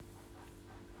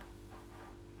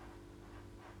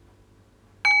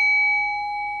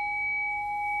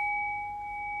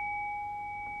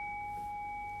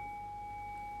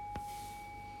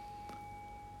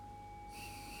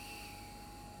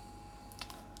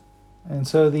And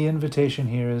so the invitation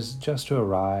here is just to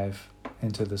arrive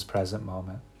into this present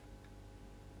moment.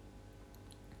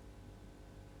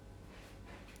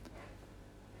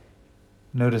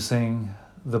 Noticing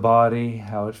the body,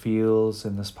 how it feels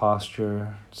in this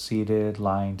posture, seated,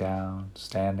 lying down,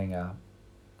 standing up,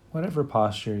 whatever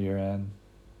posture you're in,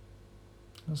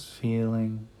 just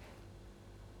feeling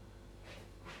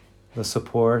the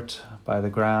support by the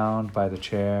ground, by the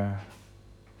chair,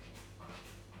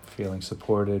 feeling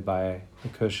supported by the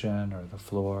cushion or the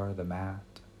floor, the mat.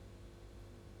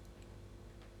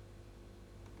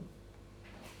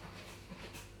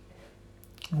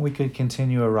 We could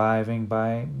continue arriving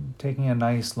by taking a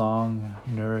nice, long,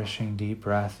 nourishing, deep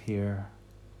breath here.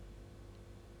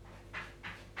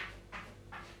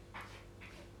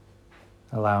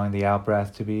 Allowing the out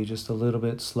breath to be just a little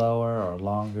bit slower or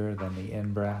longer than the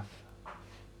in breath.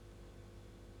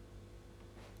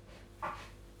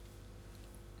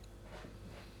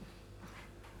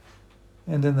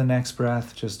 And in the next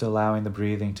breath, just allowing the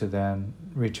breathing to then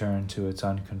return to its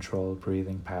uncontrolled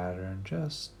breathing pattern,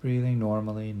 just breathing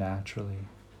normally, naturally.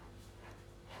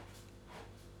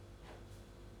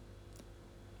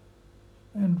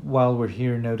 And while we're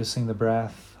here noticing the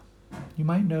breath, you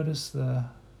might notice the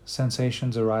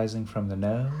sensations arising from the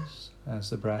nose as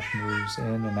the breath moves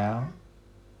in and out.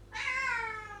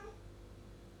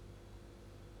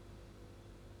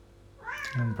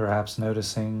 And perhaps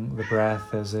noticing the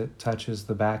breath as it touches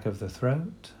the back of the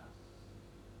throat.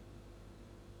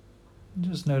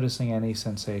 Just noticing any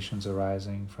sensations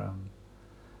arising from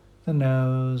the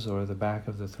nose or the back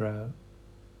of the throat.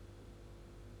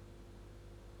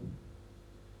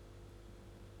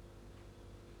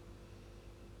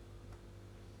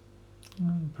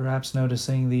 And perhaps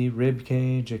noticing the rib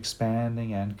cage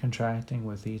expanding and contracting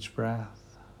with each breath.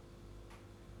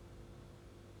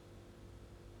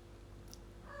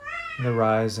 The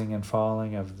rising and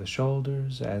falling of the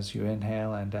shoulders as you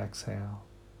inhale and exhale.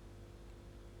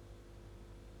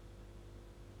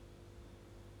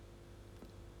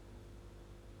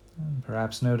 And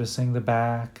perhaps noticing the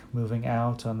back moving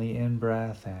out on the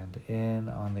in-breath and in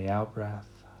on the out-breath.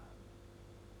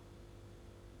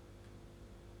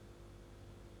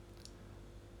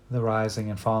 The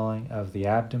rising and falling of the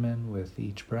abdomen with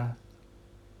each breath.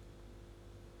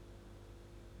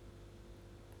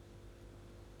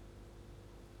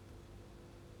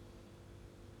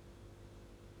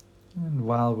 And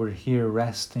while we're here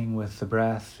resting with the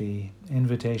breath, the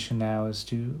invitation now is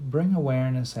to bring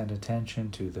awareness and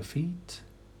attention to the feet.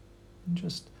 And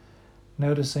just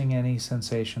noticing any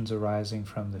sensations arising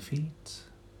from the feet.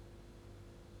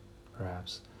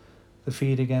 Perhaps the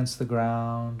feet against the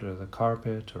ground or the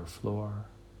carpet or floor.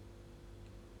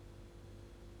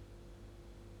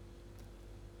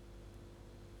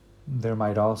 There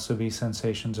might also be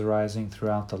sensations arising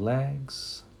throughout the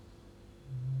legs.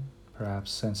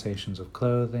 Perhaps sensations of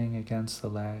clothing against the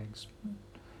legs.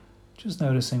 Just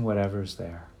noticing whatever's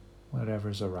there,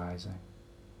 whatever's arising.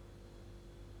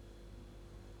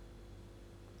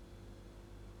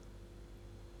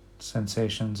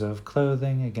 Sensations of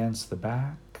clothing against the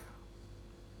back.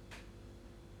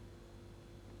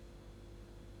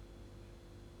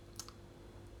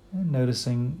 And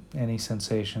noticing any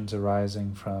sensations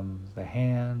arising from the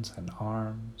hands and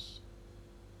arms.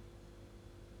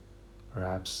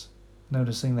 Perhaps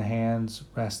noticing the hands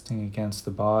resting against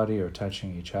the body or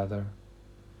touching each other.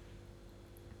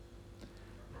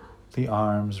 The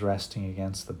arms resting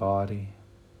against the body.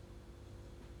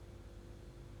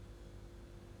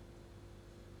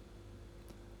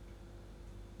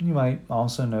 You might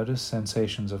also notice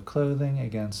sensations of clothing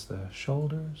against the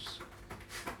shoulders.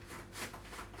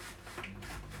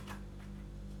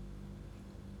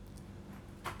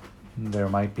 There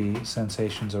might be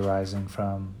sensations arising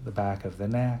from the back of the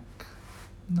neck,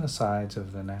 the sides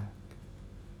of the neck.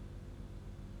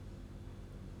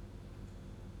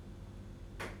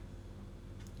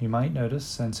 You might notice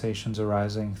sensations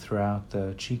arising throughout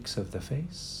the cheeks of the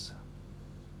face.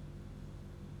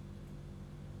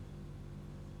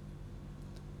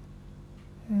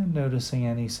 And noticing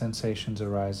any sensations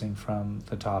arising from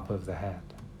the top of the head.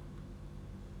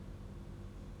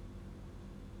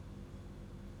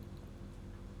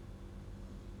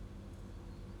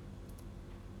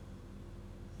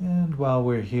 And while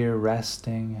we're here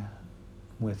resting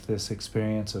with this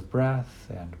experience of breath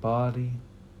and body,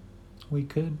 we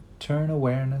could turn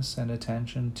awareness and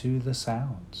attention to the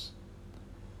sounds.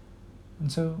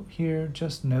 And so here,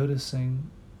 just noticing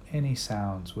any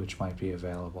sounds which might be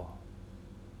available.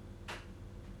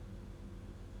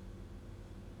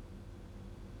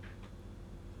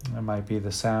 There might be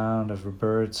the sound of a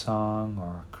bird song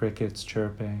or crickets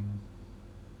chirping.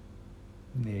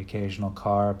 the occasional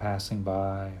car passing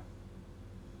by,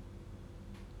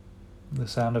 the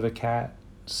sound of a cat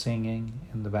singing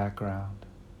in the background,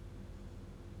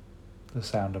 the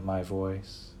sound of my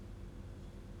voice.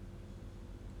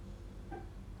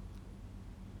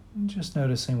 And just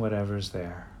noticing whatever's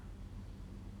there.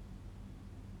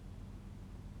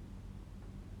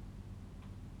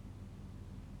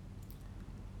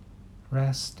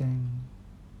 Resting,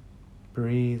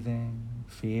 breathing,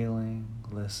 feeling,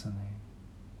 listening.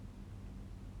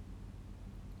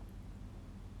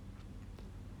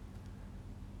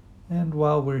 And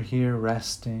while we're here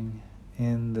resting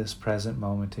in this present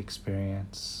moment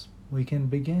experience, we can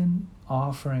begin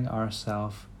offering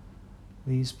ourselves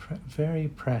these very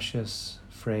precious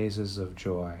phrases of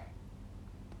joy,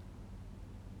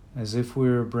 as if we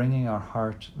were bringing our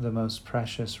heart the most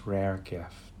precious, rare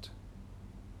gift.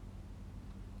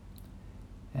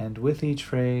 And with each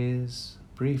phrase,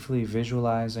 briefly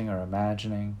visualizing or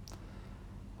imagining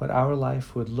what our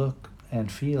life would look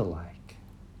and feel like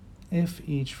if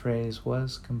each phrase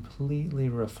was completely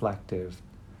reflective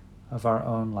of our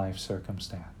own life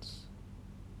circumstance.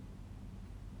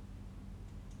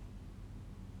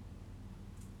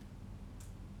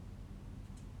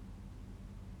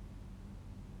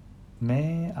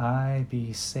 May I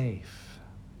be safe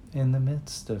in the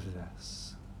midst of this.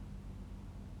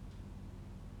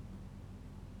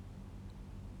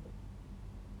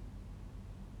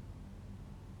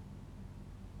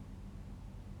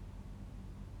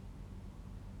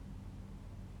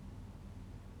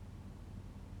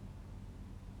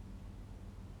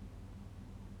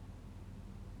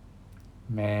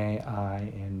 May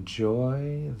I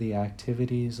enjoy the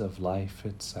activities of life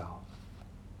itself.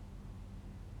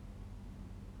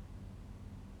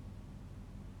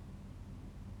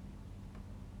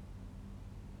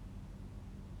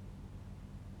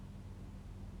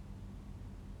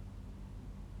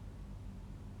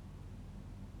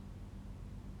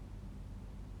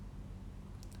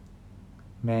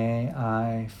 May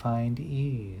I find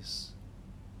ease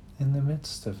in the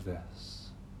midst of this.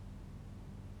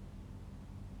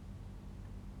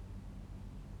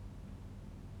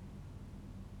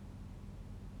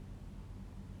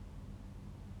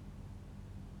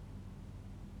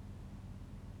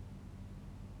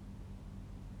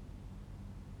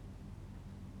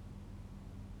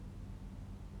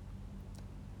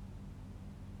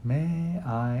 May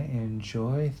I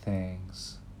enjoy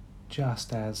things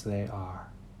just as they are.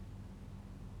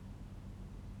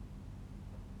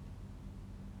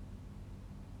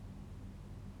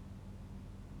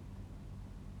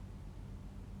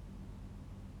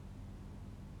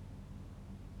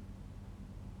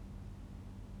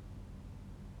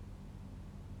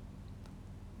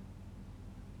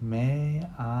 May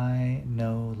I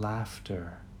know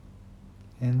laughter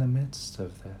in the midst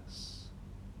of this.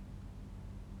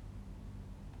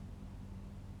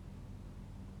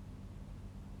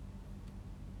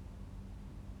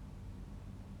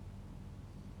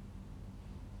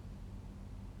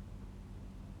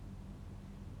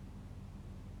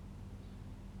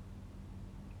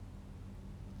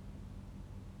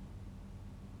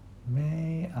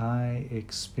 May I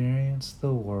experience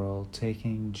the world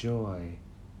taking joy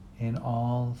in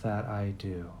all that I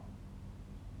do.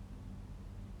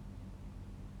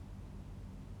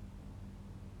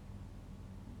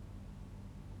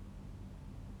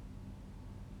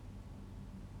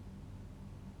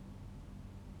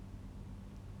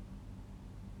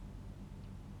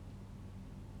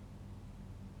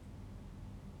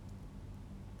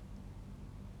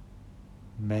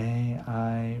 May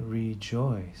I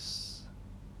rejoice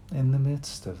in the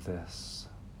midst of this.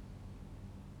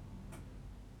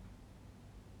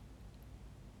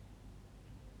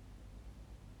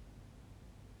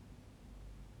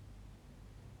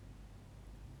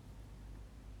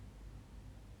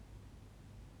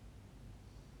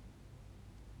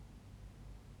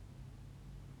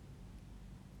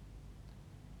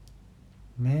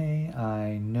 May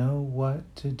I know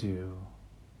what to do,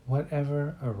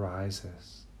 whatever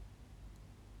arises.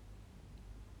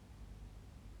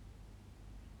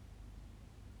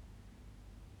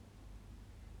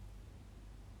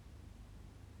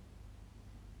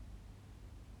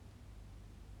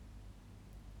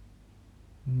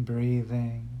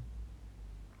 Breathing,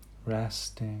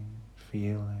 resting,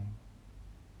 feeling.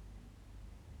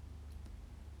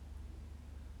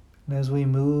 And as we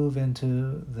move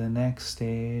into the next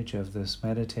stage of this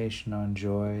meditation on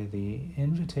joy, the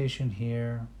invitation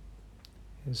here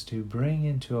is to bring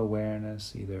into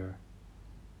awareness, either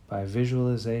by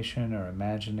visualization or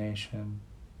imagination,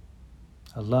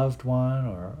 a loved one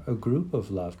or a group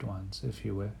of loved ones, if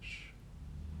you wish.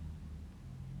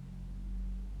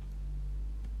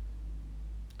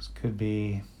 This could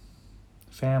be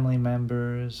family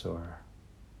members or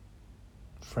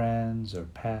friends or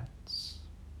pets.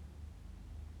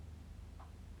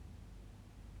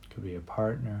 Could be a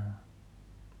partner.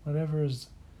 Whatever's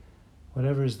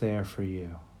there for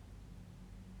you.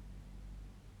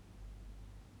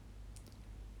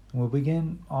 We'll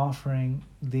begin offering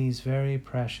these very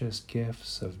precious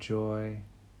gifts of joy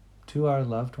to our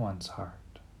loved one's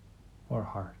heart or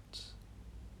hearts,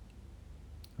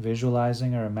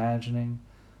 visualizing or imagining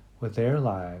what their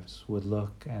lives would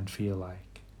look and feel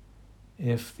like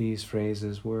if these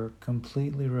phrases were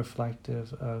completely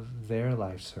reflective of their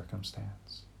life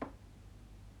circumstance.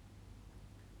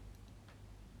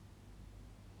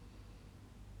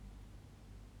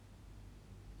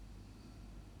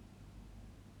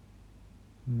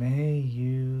 May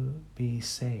you be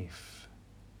safe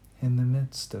in the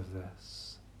midst of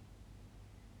this.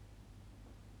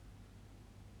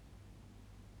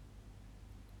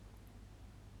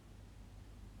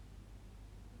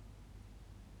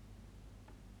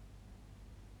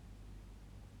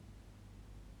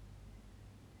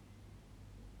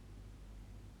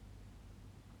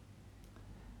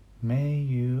 May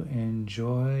you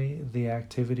enjoy the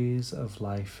activities of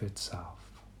life itself.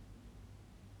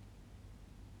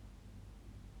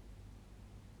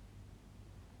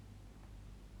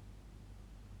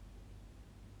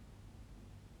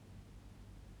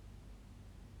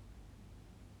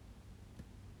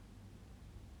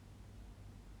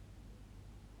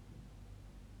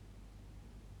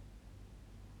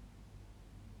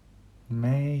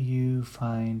 May you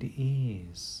find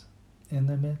ease in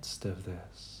the midst of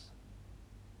this.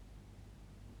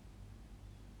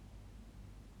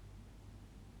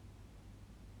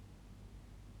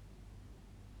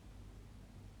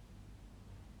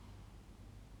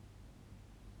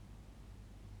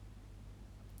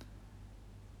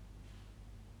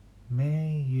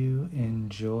 May you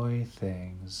enjoy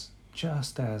things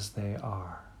just as they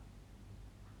are.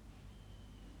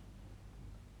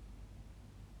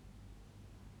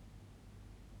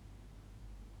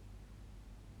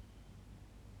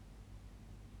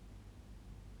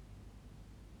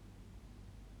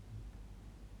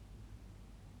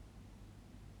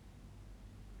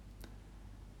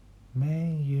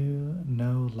 May you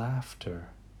know laughter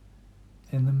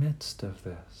in the midst of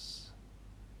this.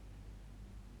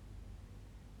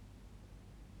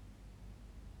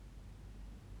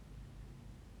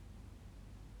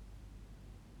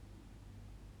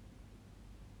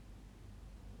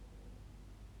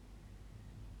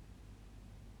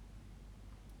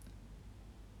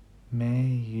 May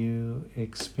you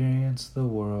experience the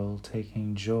world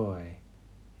taking joy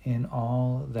in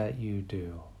all that you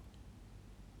do.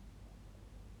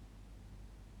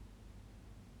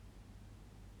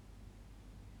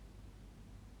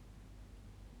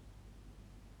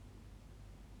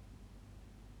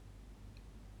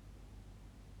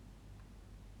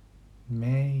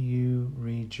 May you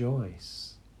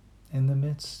rejoice in the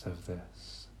midst of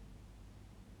this.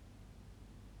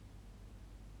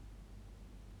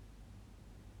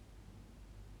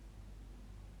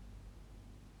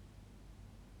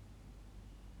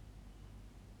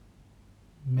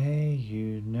 May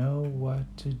you know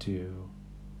what to do,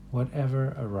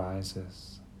 whatever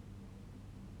arises.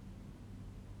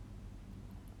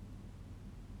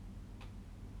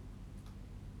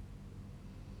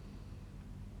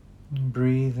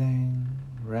 Breathing,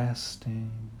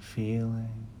 resting,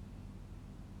 feeling.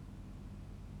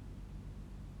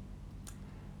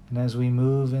 And as we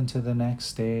move into the next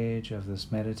stage of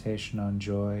this meditation on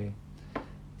joy,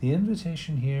 the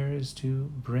invitation here is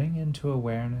to bring into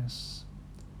awareness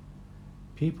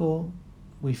people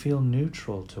we feel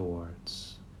neutral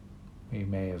towards. We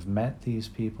may have met these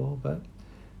people, but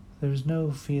there's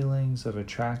no feelings of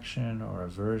attraction or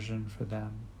aversion for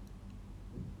them.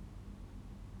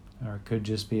 Or it could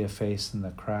just be a face in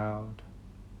the crowd,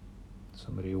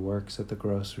 somebody who works at the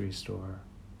grocery store.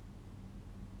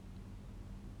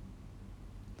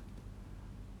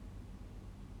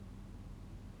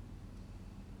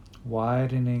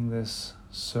 Widening this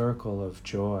circle of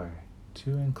joy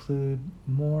to include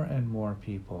more and more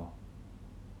people,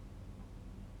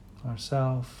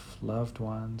 ourselves, loved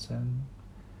ones, and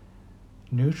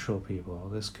neutral people.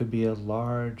 This could be a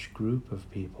large group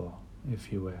of people,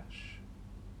 if you wish.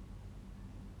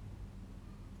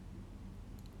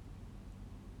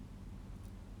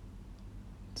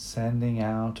 Sending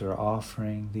out or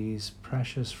offering these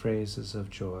precious phrases of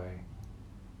joy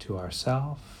to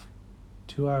ourselves,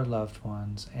 to our loved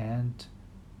ones, and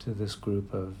to this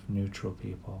group of neutral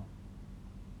people.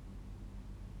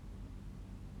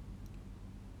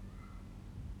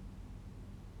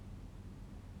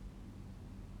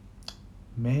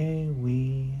 May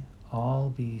we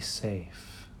all be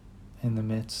safe in the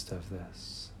midst of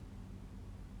this.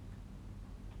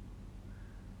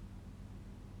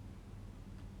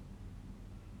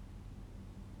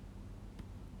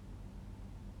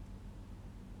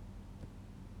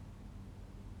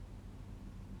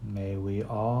 May we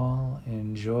all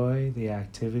enjoy the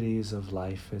activities of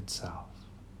life itself.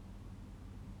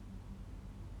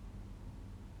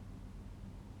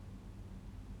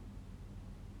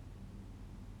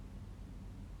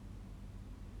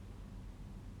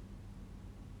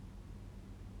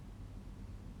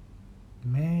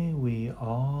 May we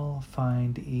all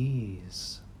find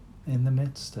ease in the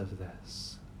midst of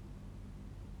this.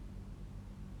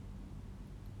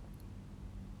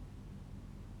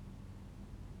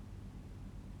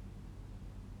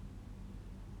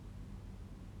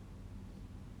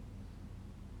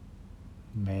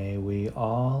 May we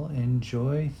all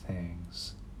enjoy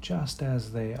things just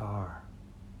as they are.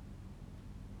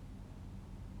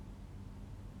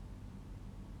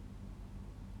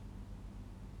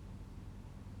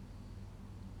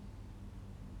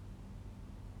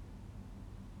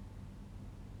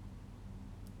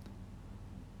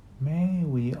 May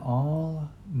we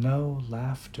all know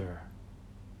laughter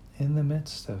in the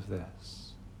midst of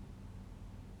this.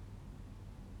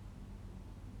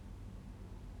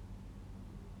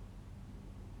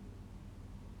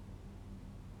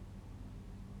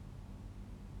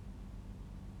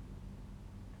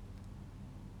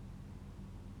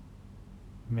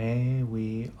 May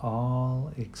we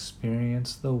all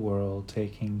experience the world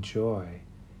taking joy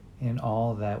in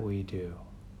all that we do.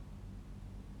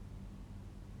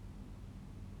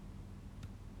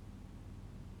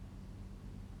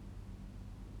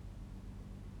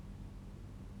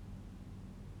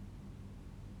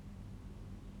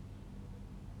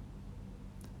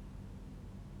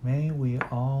 May we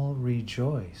all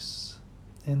rejoice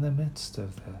in the midst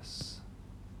of this.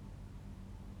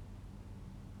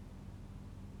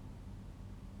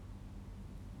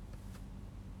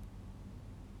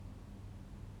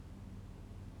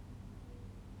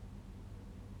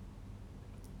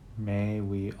 May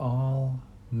we all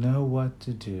know what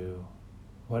to do,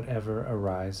 whatever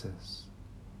arises.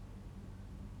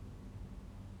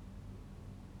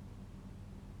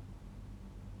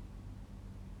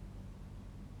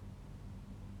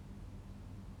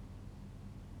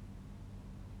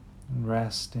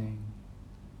 Resting,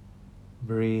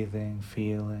 breathing,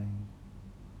 feeling.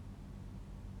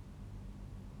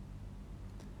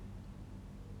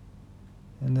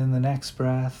 And in the next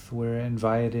breath, we're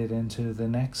invited into the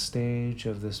next stage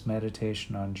of this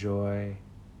meditation on joy,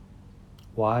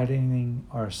 widening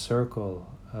our circle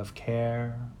of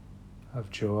care, of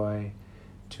joy,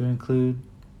 to include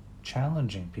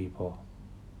challenging people.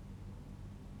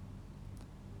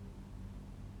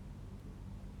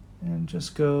 And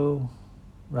just go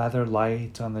rather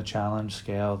light on the challenge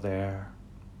scale there,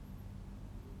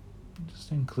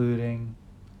 just including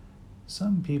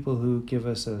some people who give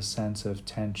us a sense of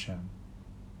tension.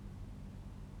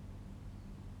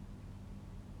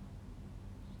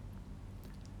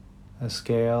 A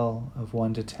scale of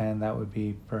 1 to 10, that would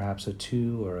be perhaps a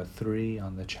 2 or a 3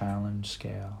 on the challenge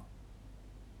scale.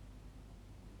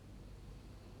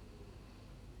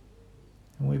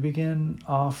 And we begin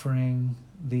offering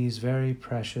these very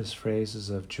precious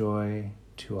phrases of joy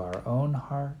to our own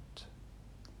heart,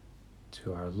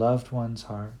 to our loved ones'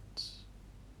 hearts,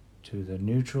 to the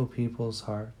neutral people's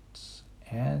hearts,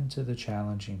 and to the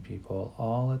challenging people,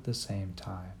 all at the same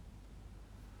time,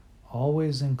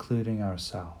 always including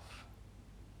ourselves.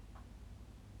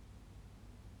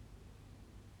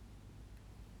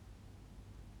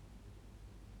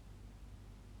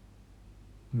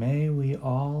 May we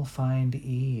all find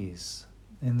ease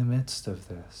in the midst of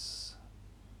this.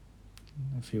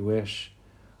 If you wish,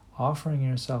 offering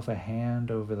yourself a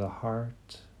hand over the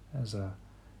heart as a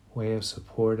way of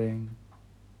supporting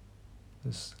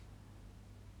this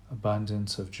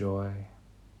abundance of joy.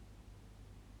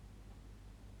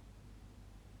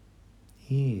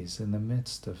 Ease in the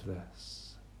midst of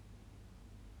this.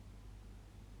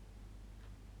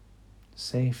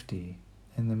 Safety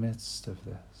in the midst of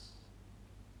this.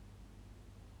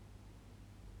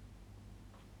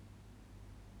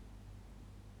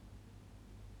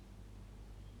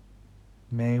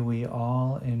 May we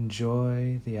all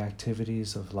enjoy the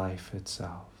activities of life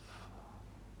itself.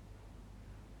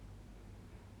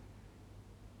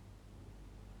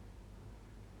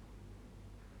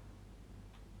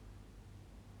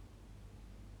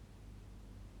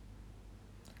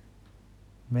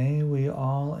 May we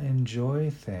all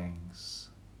enjoy things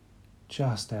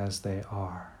just as they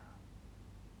are.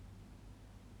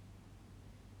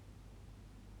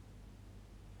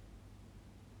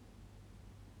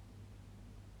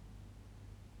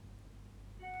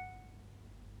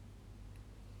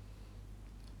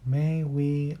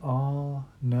 all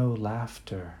know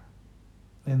laughter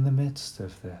in the midst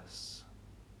of this.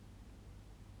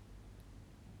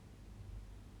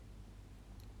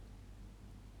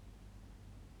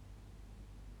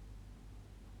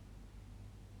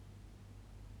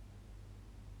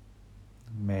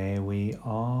 May we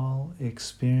all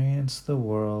experience the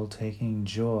world taking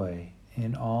joy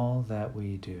in all that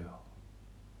we do.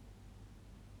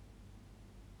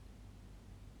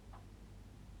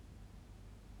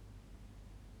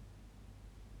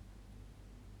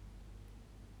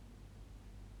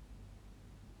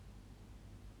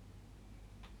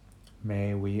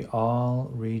 May we all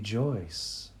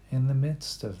rejoice in the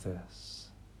midst of this.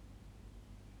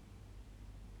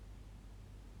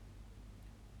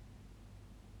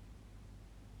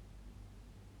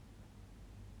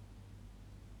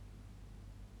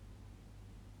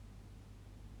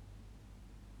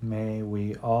 May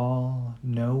we all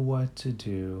know what to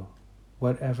do,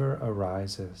 whatever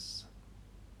arises.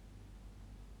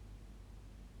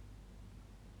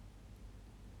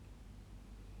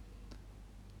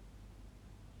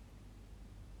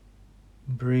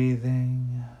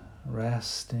 Breathing,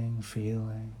 resting,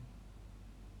 feeling.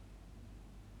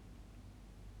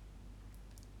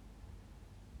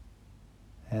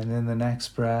 And in the next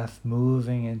breath,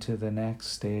 moving into the next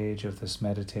stage of this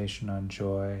meditation on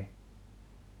joy.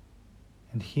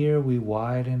 And here we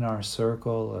widen our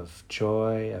circle of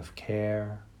joy, of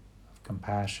care, of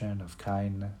compassion, of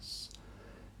kindness,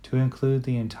 to include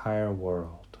the entire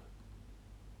world.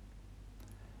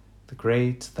 The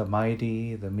great, the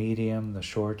mighty, the medium, the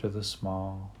short or the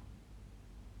small,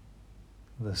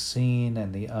 the seen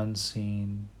and the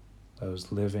unseen,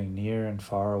 those living near and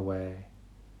far away,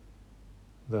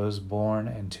 those born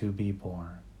and to be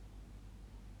born.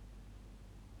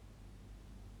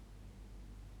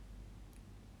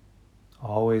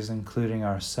 Always including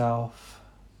ourselves,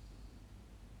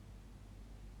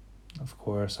 of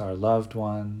course, our loved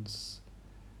ones,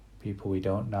 people we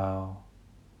don't know,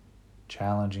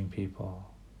 challenging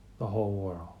people, the whole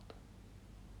world.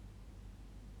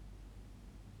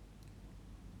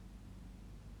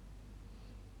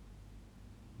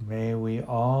 May we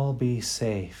all be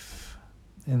safe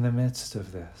in the midst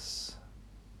of this.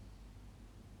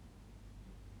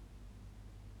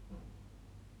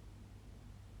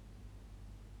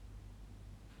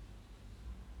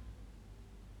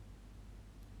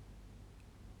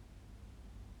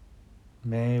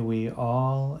 May we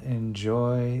all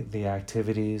enjoy the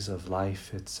activities of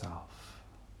life itself.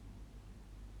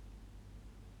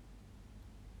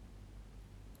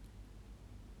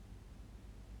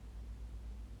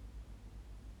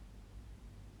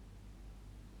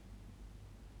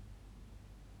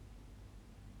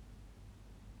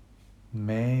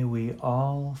 May we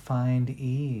all find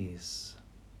ease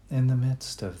in the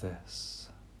midst of this.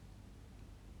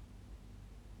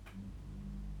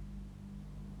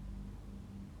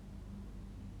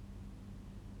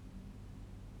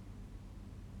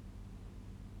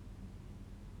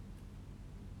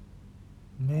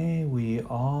 May we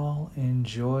all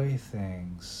enjoy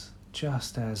things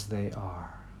just as they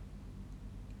are.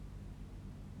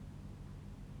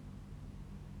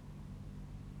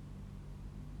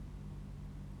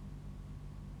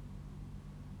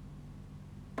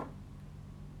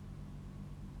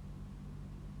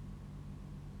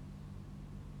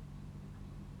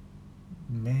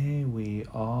 May we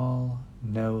all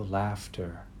know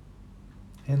laughter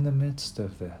in the midst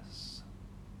of this.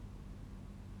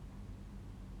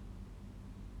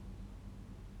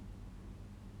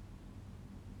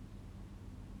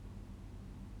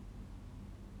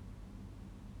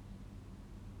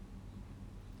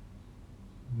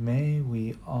 May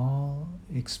we all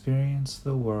experience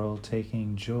the world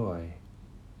taking joy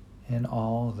in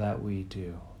all that we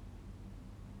do.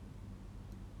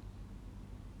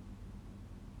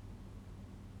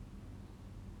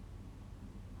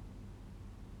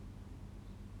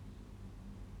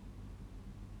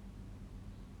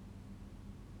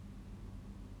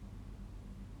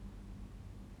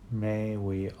 May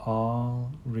we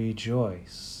all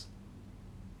rejoice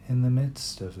in the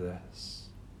midst of this.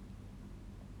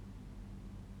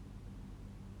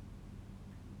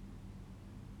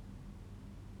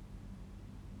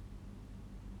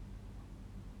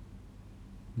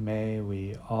 May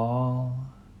we all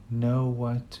know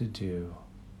what to do,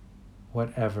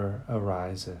 whatever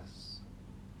arises.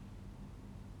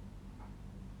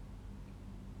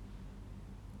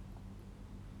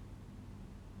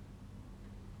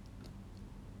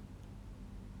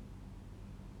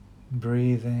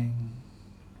 Breathing,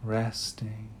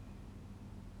 resting,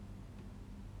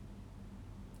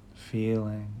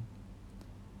 feeling,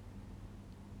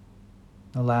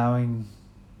 allowing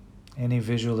Any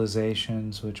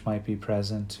visualizations which might be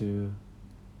present to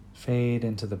fade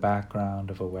into the background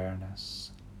of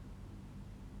awareness,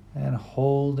 and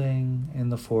holding in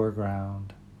the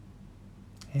foreground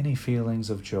any feelings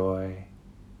of joy,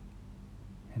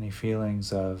 any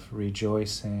feelings of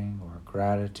rejoicing or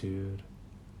gratitude,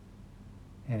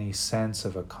 any sense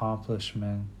of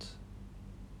accomplishment,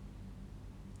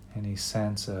 any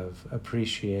sense of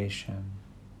appreciation,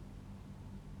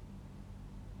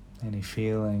 any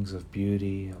feelings of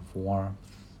beauty, of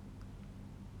warmth,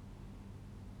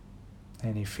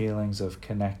 any feelings of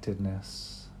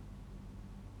connectedness.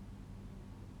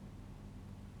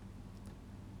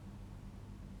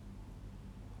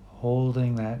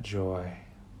 Holding that joy,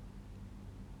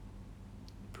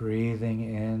 breathing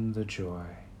in the joy,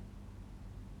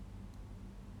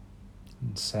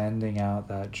 and sending out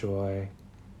that joy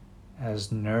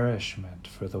as nourishment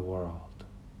for the world.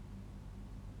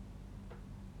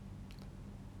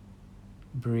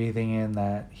 Breathing in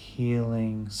that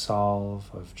healing salve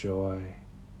of joy,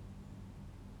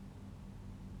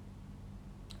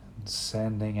 and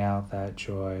sending out that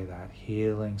joy, that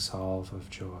healing salve of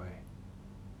joy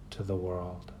to the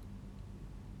world.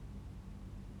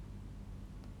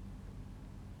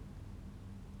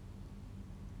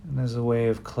 And as a way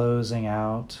of closing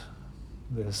out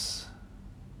this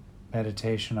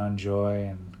meditation on joy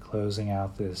and closing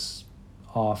out this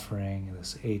offering,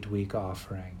 this 8-week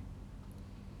offering,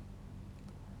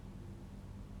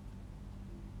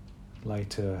 I'd like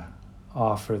to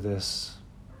offer this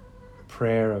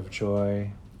prayer of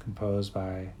joy composed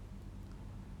by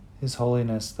His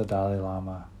Holiness the Dalai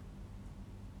Lama.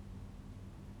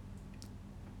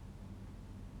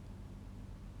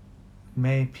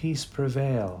 May peace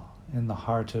prevail in the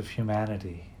heart of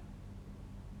humanity.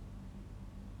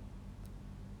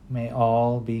 May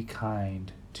all be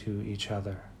kind to each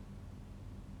other.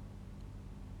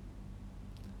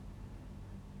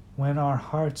 When our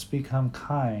hearts become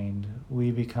kind, we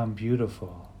become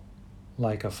beautiful,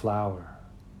 like a flower.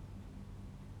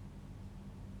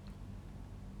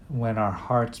 When our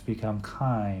hearts become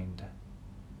kind,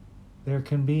 there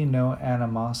can be no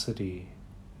animosity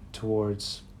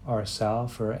towards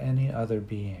ourself or any other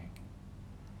being,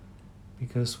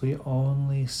 because we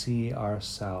only see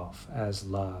ourself as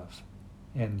love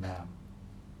in them.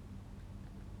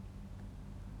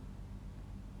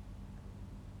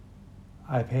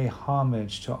 I pay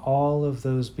homage to all of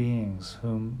those beings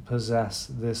whom possess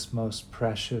this most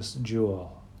precious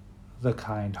jewel, the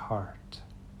kind heart.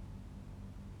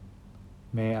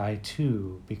 May I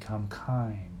too become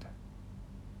kind,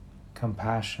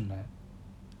 compassionate,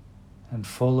 and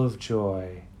full of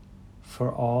joy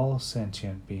for all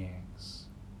sentient beings.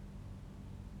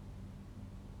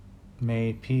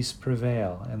 May peace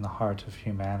prevail in the heart of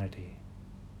humanity.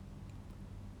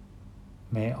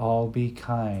 May all be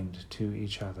kind to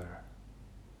each other.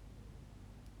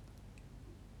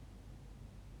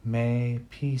 May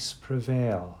peace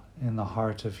prevail in the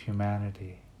heart of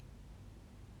humanity.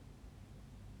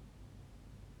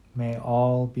 May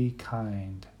all be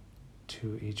kind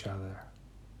to each other.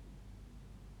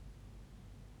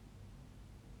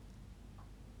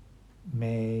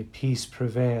 May peace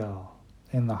prevail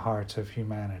in the heart of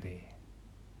humanity.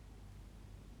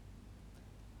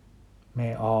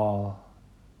 May all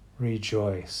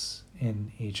rejoice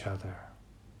in each other.